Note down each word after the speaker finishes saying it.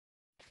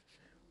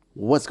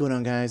What's going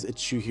on, guys?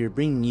 It's Shu here,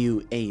 bringing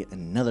you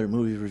another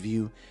movie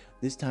review.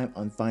 This time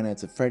on Five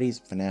Nights at Freddy's,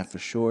 Fnaf for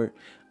short.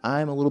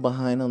 I'm a little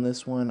behind on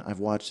this one. I've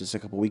watched this a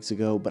couple weeks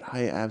ago, but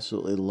I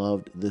absolutely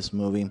loved this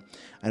movie.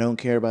 I don't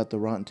care about the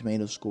Rotten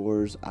Tomato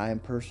scores. I am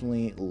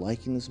personally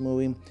liking this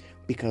movie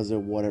because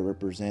of what it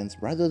represents,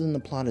 rather than the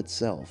plot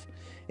itself.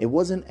 It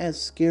wasn't as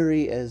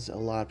scary as a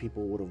lot of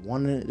people would have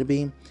wanted it to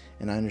be,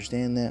 and I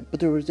understand that, but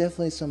there was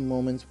definitely some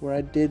moments where I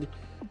did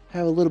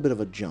have a little bit of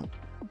a jump.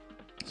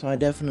 So I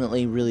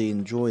definitely really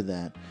enjoy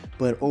that.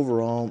 But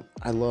overall,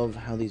 I love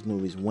how these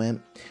movies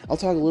went. I'll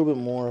talk a little bit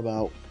more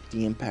about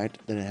the impact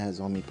that it has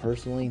on me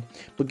personally.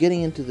 But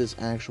getting into this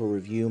actual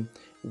review,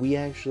 we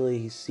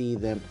actually see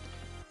that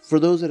for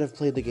those that have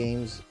played the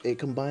games, it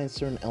combines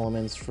certain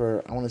elements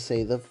for, I want to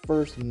say, the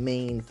first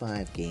main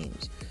 5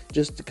 games.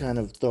 Just to kind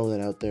of throw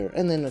that out there.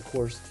 And then, of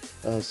course,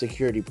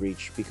 Security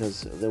Breach,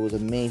 because there was a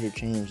major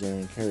change there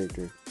in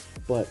character.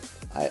 But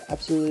I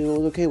absolutely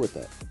was okay with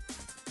that.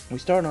 We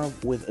start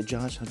off with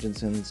Josh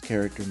Hutchinson's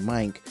character,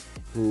 Mike,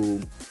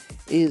 who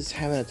is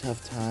having a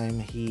tough time.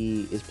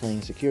 He is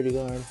playing security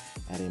guard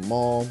at a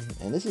mall,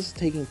 and this is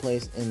taking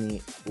place in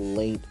the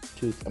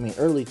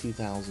early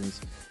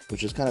 2000s,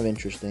 which is kind of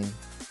interesting.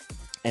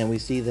 And we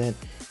see that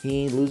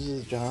he loses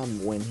his job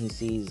when he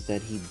sees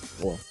that he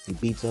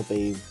beats up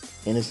a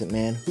innocent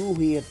man who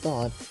he had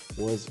thought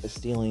was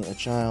stealing a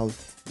child.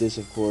 This,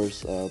 of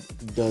course,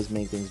 does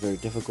make things very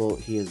difficult.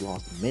 He has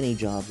lost many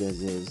jobs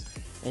as is,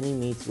 and he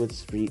meets with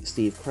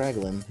Steve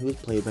Kraglin, who is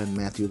played by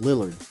Matthew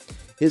Lillard.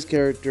 His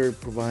character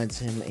provides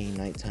him a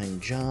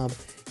nighttime job.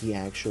 He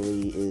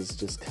actually is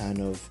just kind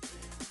of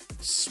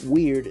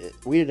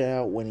weirded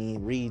out when he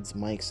reads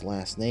Mike's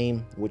last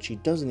name, which he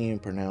doesn't even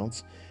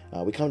pronounce.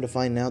 We come to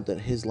find out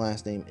that his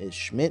last name is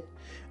Schmidt.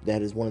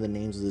 That is one of the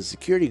names of the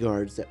security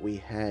guards that we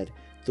had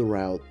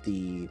throughout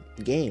the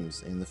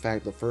games, in the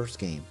first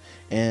game.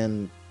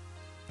 And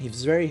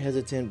he's very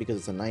hesitant because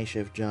it's a night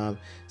shift job.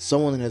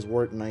 Someone that has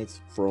worked nights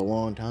for a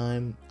long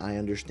time, I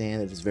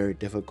understand it is very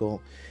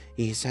difficult.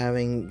 He's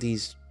having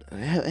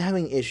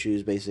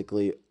issues,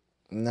 basically,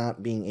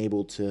 not being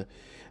able to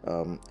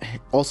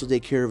also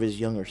take care of his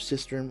younger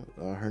sister.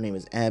 Her name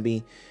is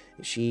Abby.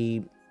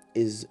 She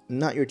is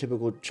not your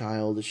typical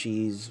child.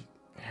 She's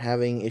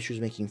having issues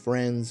making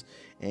friends,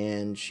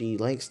 and she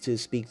likes to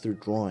speak through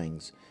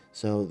drawings.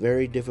 So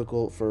very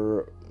difficult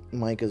for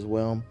Mike as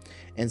well.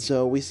 And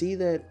so we see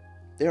that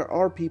there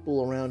are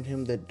people around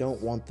him that don't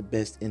want the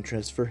best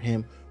interest for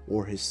him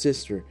or his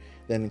sister.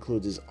 That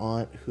includes his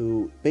aunt,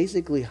 who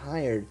basically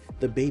hired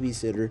the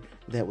babysitter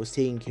that was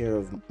taking care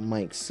of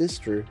Mike's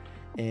sister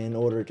in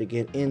order to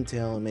get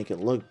intel and make it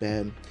look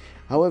bad.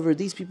 However,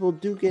 these people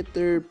do get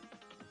their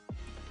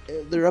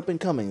up and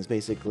comings.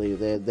 Basically,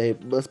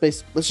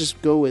 let's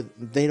just go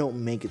with, they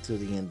don't make it to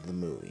the end of the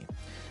movie.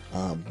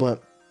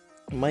 But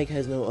Mike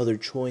has no other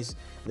choice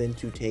than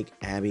to take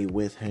Abby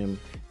with him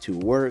to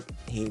work.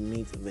 He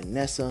meets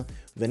Vanessa.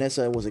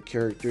 Vanessa was a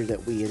character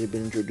that we had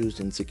been introduced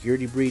in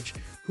Security Breach,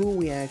 who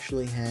we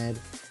actually had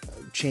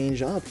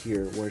change up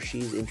here, where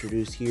she's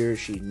introduced here.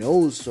 She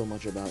knows so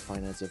much about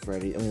Five Nights at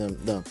Freddy. I mean,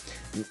 the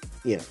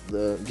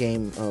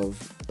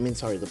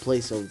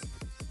place of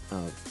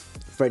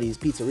Freddy's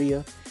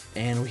Pizzeria,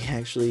 and we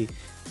actually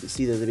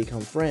see that they become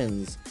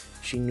friends.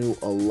 She knew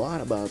a lot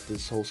about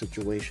this whole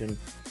situation,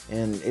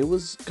 and it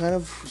was kind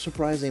of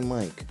surprising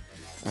Mike.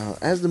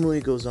 As the movie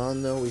goes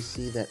on, though, we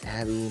see that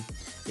Abby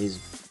is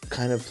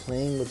kind of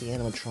playing with the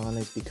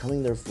animatronics,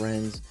 becoming their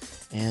friends,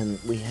 and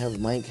we have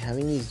Mike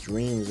having these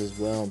dreams as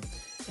well.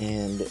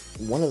 And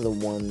one of the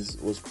ones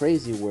was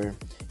crazy, where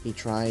he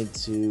tried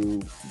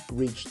to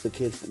reach the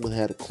kid that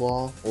had a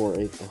claw or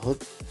a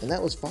hook, and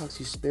that was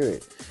Foxy's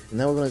spirit. And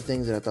that was one of the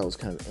things that I thought was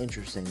kind of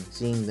interesting,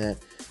 seeing that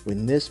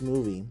in this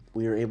movie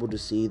we were able to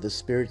see the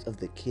spirits of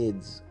the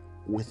kids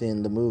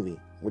within the movie,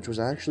 which was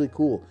actually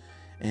cool.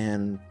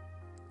 And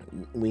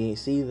we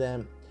see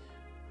that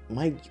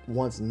Mike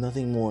wants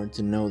nothing more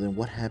to know than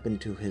what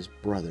happened to his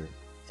brother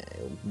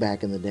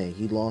back in the day.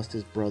 He lost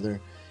his brother.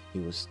 He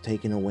was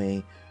taken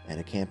away at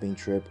a camping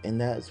trip,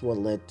 and that's what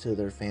led to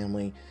their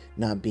family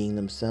not being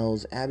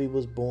themselves. Abby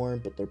was born,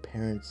 but their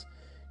parents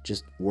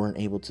just weren't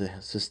able to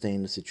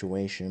sustain the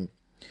situation.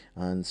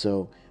 And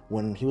so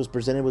when he was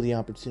presented with the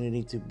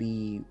opportunity to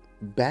be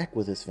back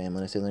with his family,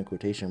 and I say that in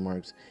quotation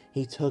marks,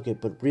 he took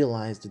it, but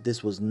realized that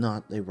this was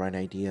not the right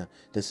idea.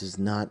 This is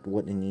not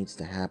what needs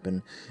to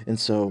happen. And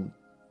so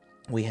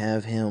we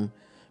have him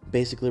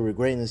basically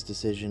regretting this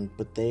decision,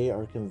 but they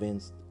are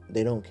convinced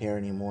they don't care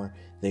anymore.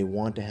 They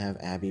want to have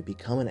Abby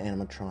become an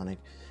animatronic,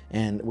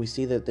 and we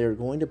see that they're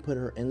going to put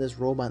her in this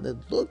robot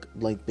that looked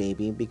like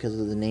Baby because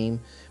of the name,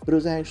 but it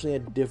was actually a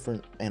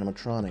different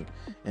animatronic.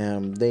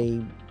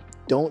 They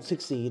don't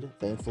succeed.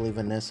 Thankfully,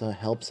 Vanessa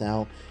helps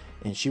out,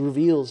 and she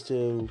reveals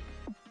to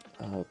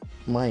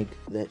Mike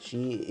that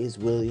she is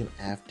William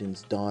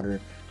Afton's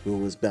daughter, who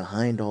was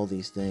behind all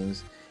these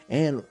things.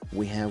 And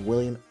we have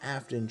William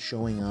Afton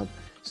showing up.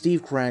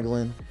 Steve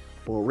Kraglin,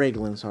 or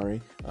Raglan,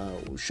 sorry,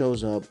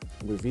 shows up,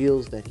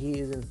 reveals that he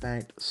is in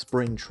fact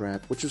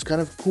Springtrap, which was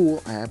kind of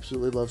cool. I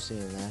absolutely love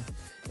seeing that.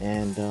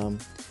 And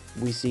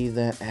we see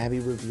that Abby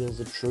reveals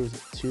the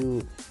truth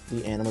to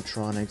the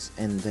animatronics,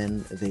 and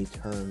then they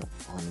turn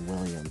on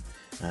William.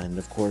 And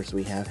of course,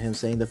 we have him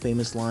saying the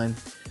famous line,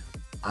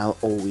 "I'll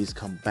always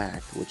come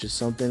back," which is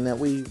something that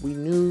we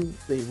knew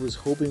they was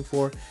hoping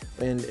for,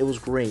 and it was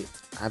great.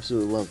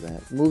 Absolutely love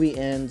that. Movie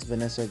ends.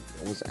 Vanessa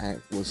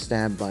was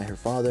stabbed by her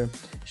father.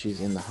 She's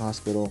in the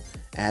hospital.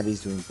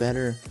 Abby's doing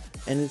better,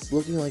 and it's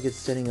looking like it's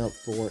setting up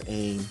for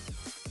a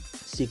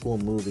sequel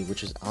movie,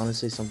 which is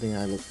honestly something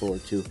I look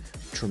forward to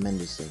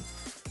tremendously.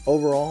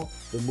 Overall,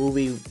 the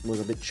movie was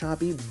a bit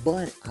choppy,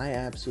 but I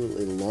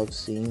absolutely love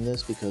seeing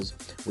this because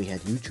we had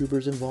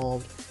YouTubers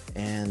involved,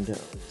 and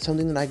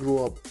something that I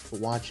grew up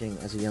watching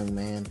as a young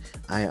man.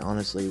 I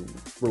honestly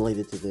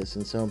related to this,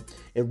 and so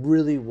it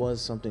really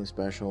was something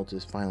special to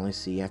finally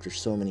see after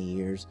so many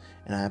years,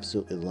 and I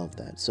absolutely love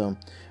that. So,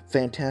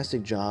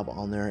 fantastic job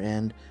on their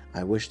end.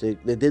 I wish they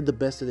did the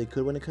best that they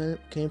could when it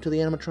came to the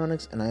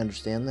animatronics, and I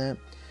understand that,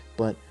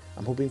 but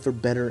I'm hoping for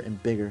better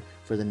and bigger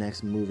for the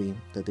next movie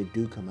that they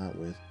do come out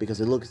with,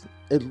 because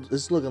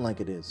it's looking like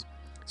it is.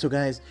 So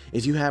guys,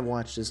 if you have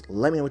watched this,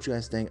 let me know what you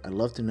guys think. I'd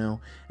love to know.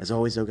 As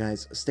always though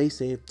guys, stay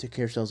safe, take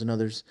care of yourselves and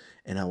others,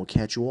 and I will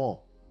catch you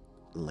all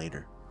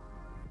later.